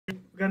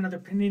got another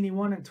Panini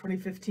One in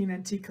 2015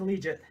 NT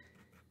Collegiate.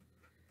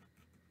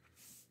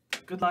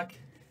 Good luck.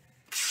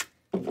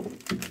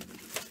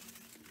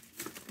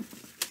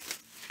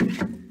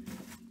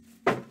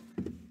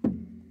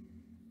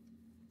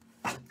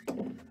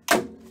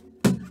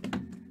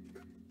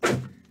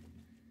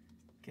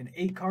 Getting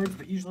 8 cards,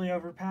 but usually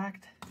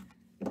overpacked.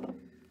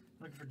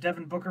 Looking for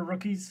Devin Booker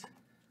rookies.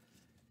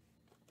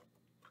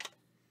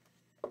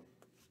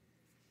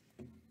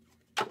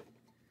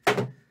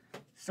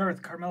 Start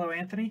with Carmelo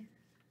Anthony.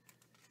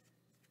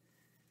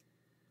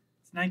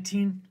 It's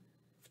 19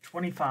 of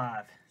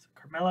 25. So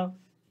Carmelo.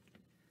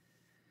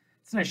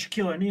 It's a nice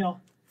Shaquille O'Neal.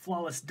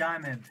 Flawless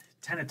Diamond.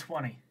 10 of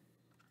 20.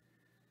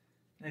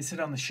 They sit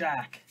on the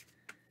Shaq.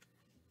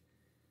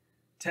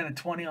 10 of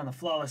 20 on the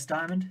Flawless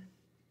Diamond.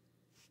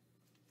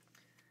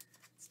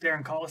 It's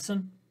Darren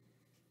Collison.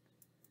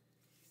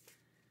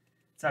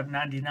 It's out of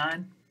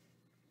 99.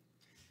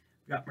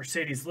 We got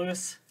Mercedes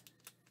Lewis.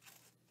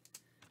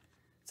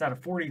 It's out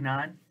of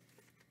 49.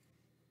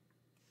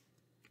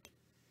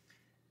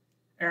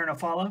 Aaron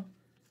Afalo.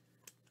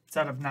 It's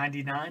out of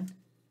 99.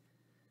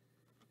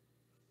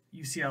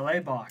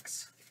 UCLA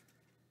box.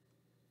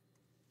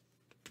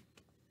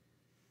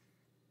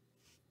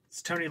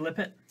 It's Tony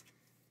Lippett.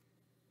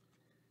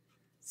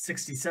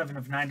 67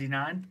 of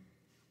 99.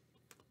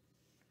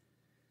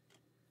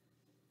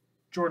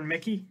 Jordan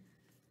Mickey.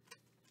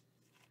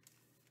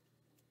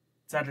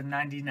 It's out of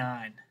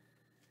 99.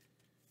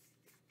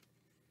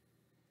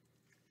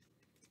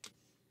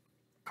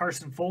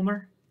 Carson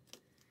Fulmer,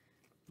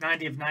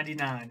 90 of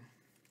 99.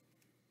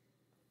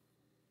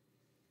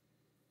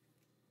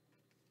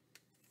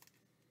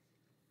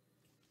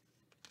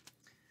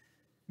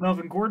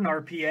 Melvin Gordon,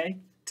 RPA,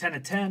 10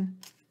 of 10.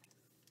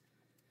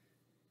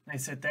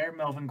 Nice hit there.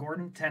 Melvin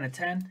Gordon, 10 of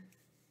 10.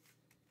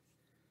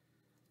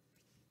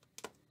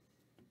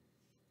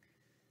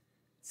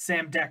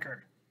 Sam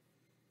Decker.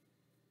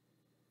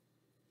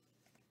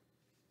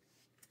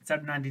 It's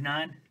out of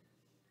 99.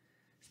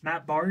 It's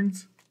Matt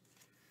Barnes.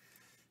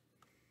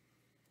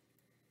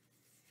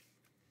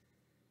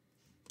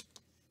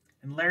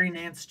 And Larry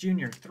Nance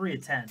Jr., 3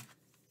 of 10.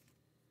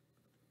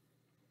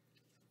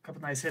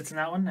 Couple nice hits in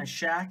that one. Nice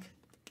Shaq.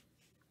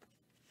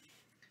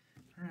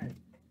 All right.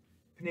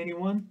 Panini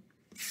One.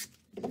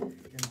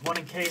 And 1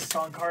 encased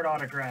on card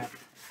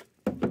autograph.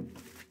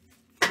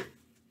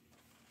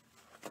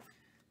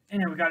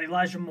 And we got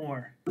Elijah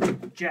Moore.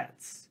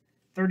 Jets.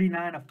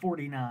 39 of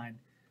 49.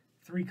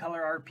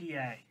 3-color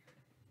RPA.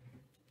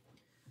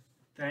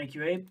 Thank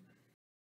you, Ape.